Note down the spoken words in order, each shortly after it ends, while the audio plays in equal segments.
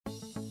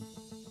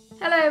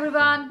Hello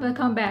everyone,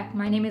 welcome back.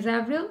 My name is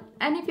Avril,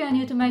 and if you are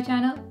new to my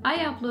channel, I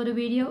upload a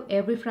video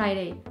every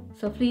Friday.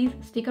 So please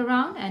stick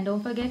around and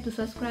don't forget to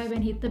subscribe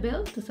and hit the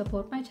bell to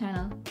support my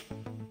channel.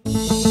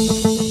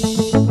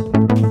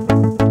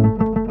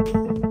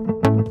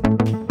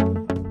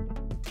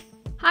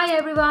 Hi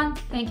everyone,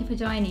 thank you for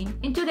joining.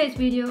 In today's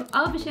video,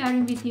 I'll be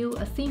sharing with you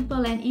a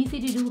simple and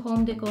easy to do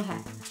home decor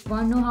hack.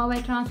 Want to know how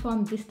I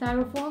transformed this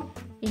styrofoam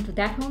into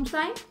that home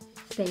sign?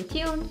 Stay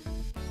tuned.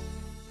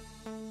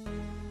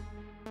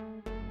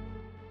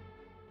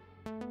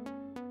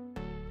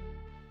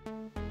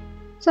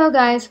 So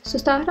guys, to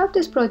start off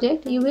this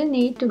project, you will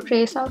need to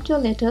trace out your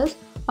letters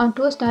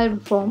onto a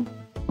styrofoam.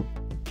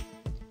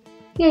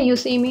 Here you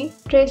see me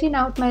tracing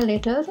out my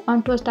letters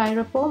onto a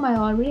styrofoam I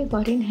already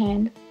got in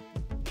hand.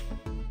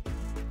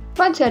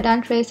 Once you are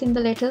done tracing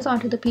the letters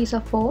onto the piece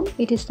of foam,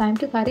 it is time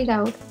to cut it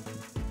out.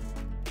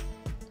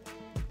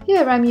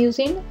 Here I am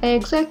using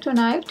an X-Acto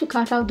knife to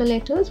cut out the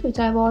letters which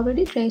I have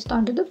already traced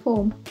onto the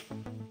foam.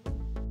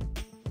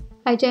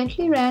 I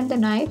gently ran the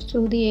knife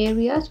through the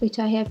areas which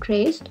I have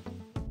traced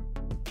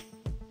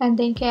and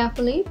then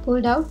carefully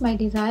pulled out my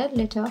desired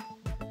letter.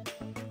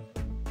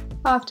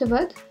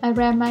 Afterwards, I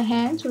ran my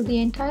hand through the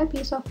entire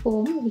piece of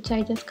foam which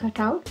I just cut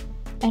out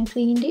and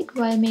cleaned it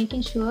while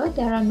making sure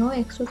there are no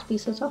excess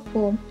pieces of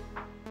foam.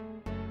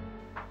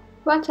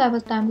 Once I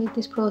was done with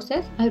this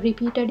process, I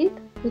repeated it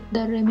with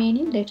the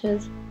remaining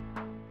letters.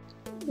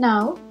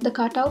 Now, the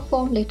cut out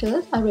foam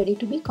letters are ready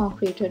to be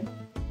concreted.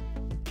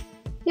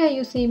 Here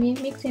you see me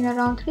mixing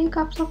around 3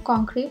 cups of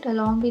concrete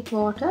along with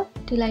water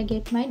till I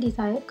get my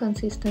desired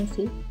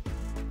consistency.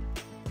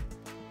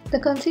 The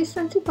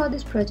consistency for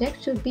this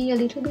project should be a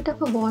little bit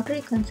of a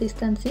watery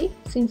consistency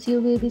since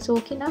you will be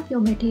soaking up your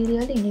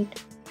material in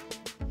it.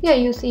 Here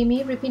you see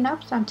me ripping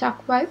up some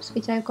chalk wipes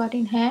which I've got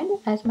in hand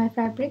as my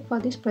fabric for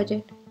this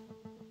project.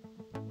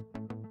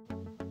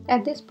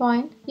 At this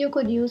point, you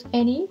could use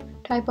any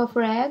type of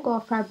rag or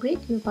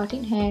fabric you got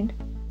in hand.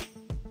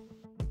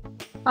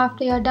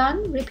 After you are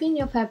done ripping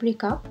your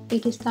fabric up,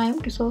 it is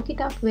time to soak it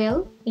up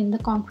well in the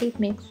concrete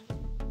mix.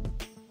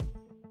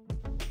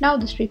 Now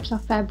the strips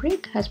of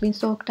fabric has been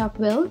soaked up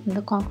well in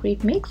the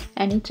concrete mix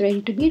and it's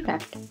ready to be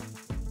wrapped.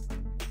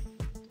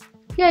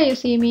 Here you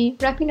see me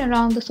wrapping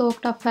around the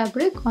soaked up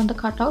fabric on the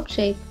cutout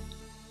shape.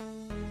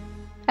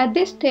 At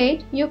this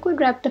stage, you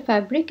could wrap the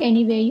fabric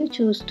any way you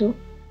choose to.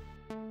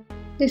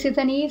 This is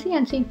an easy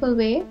and simple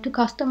way to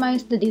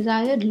customize the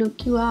desired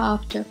look you are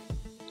after.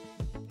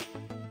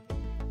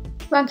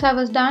 Once I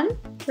was done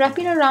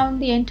wrapping around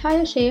the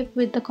entire shape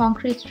with the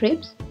concrete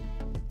strips,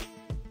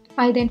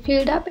 I then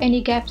filled up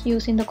any gaps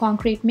used in the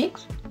concrete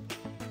mix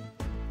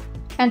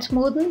and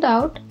smoothened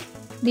out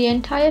the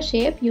entire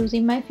shape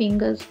using my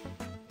fingers.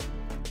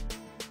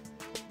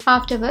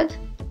 Afterwards,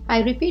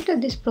 I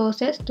repeated this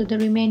process to the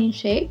remaining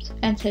shapes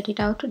and set it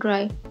out to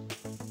dry.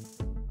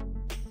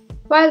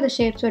 While the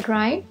shapes were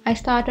drying, I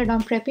started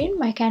on prepping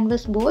my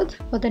canvas boards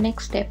for the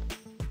next step.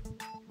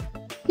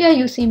 Here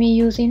you see me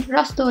using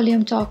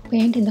Rust-Oleum chalk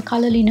paint in the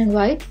color linen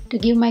white to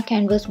give my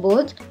canvas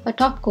boards a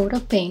top coat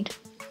of paint.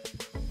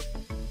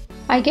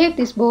 I gave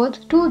these boards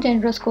 2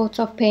 generous coats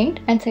of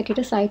paint and set it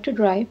aside to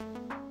dry.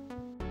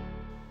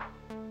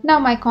 Now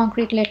my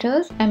concrete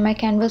letters and my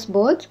canvas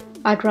boards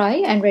are dry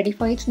and ready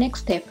for its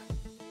next step.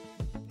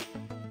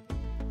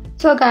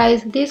 So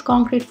guys, these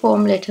concrete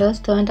foam letters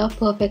turned out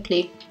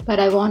perfectly, but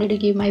I wanted to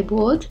give my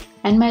boards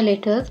and my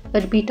letters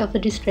a bit of a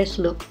distressed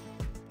look.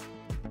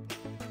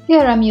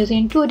 Here I am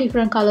using 2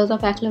 different colors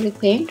of acrylic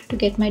paint to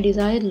get my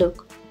desired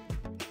look.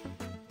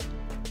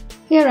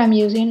 Here I am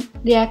using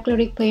the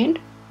acrylic paint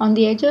on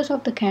the edges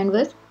of the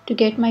canvas to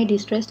get my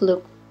distressed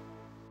look.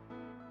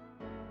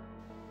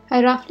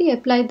 I roughly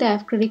applied the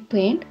acrylic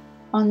paint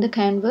on the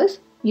canvas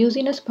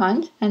using a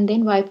sponge and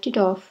then wiped it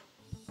off.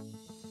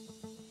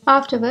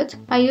 Afterwards,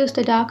 I used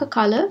a darker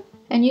color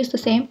and used the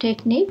same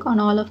technique on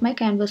all of my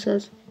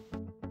canvases.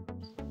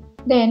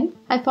 Then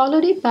I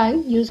followed it by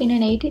using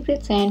an 80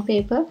 grit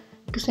sandpaper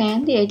to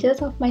sand the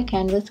edges of my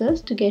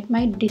canvases to get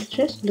my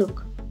distressed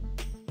look.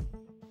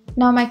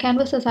 Now my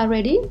canvases are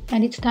ready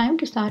and it's time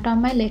to start on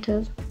my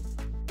letters.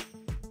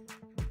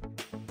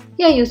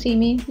 Here you see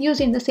me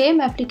using the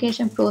same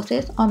application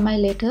process on my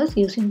letters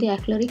using the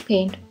acrylic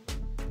paint.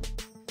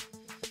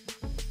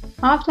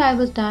 After I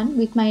was done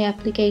with my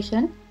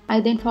application,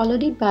 I then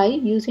followed it by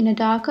using a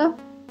darker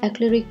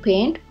acrylic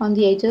paint on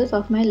the edges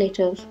of my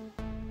letters.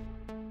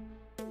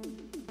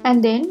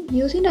 And then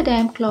using a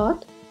damp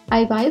cloth,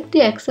 I wiped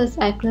the excess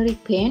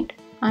acrylic paint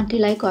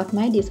until I got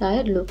my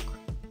desired look.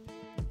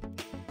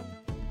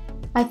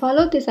 I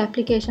followed this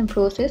application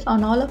process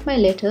on all of my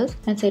letters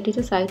and set it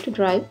aside to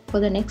dry for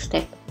the next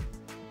step.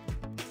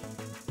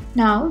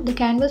 Now the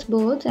canvas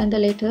boards and the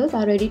letters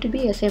are ready to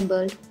be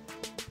assembled.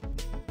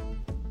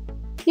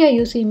 Here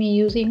you see me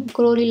using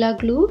Gorilla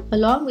glue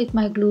along with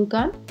my glue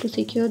gun to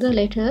secure the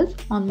letters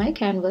on my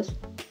canvas.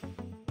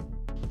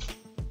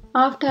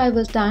 After I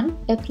was done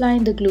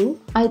applying the glue,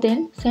 I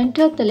then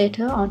centered the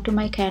letter onto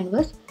my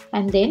canvas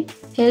and then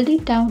held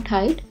it down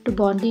tight to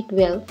bond it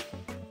well.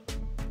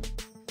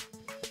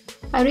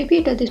 I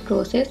repeated this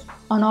process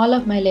on all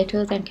of my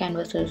letters and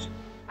canvases.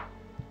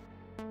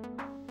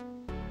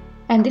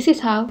 And this is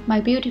how my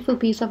beautiful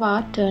piece of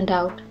art turned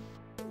out.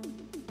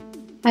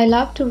 I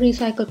love to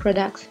recycle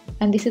products,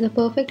 and this is a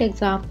perfect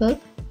example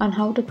on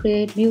how to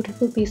create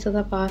beautiful pieces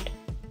of art.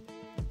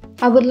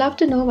 I would love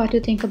to know what you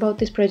think about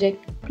this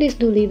project. Please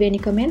do leave any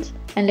comments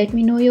and let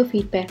me know your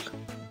feedback.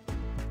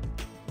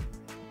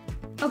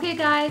 Okay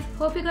guys,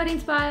 hope you got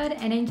inspired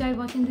and enjoyed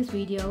watching this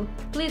video.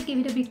 Please give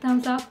it a big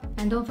thumbs up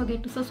and don't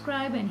forget to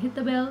subscribe and hit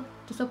the bell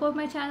to support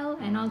my channel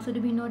and also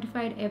to be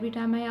notified every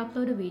time I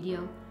upload a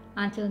video.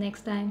 Until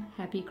next time,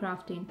 happy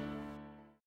crafting!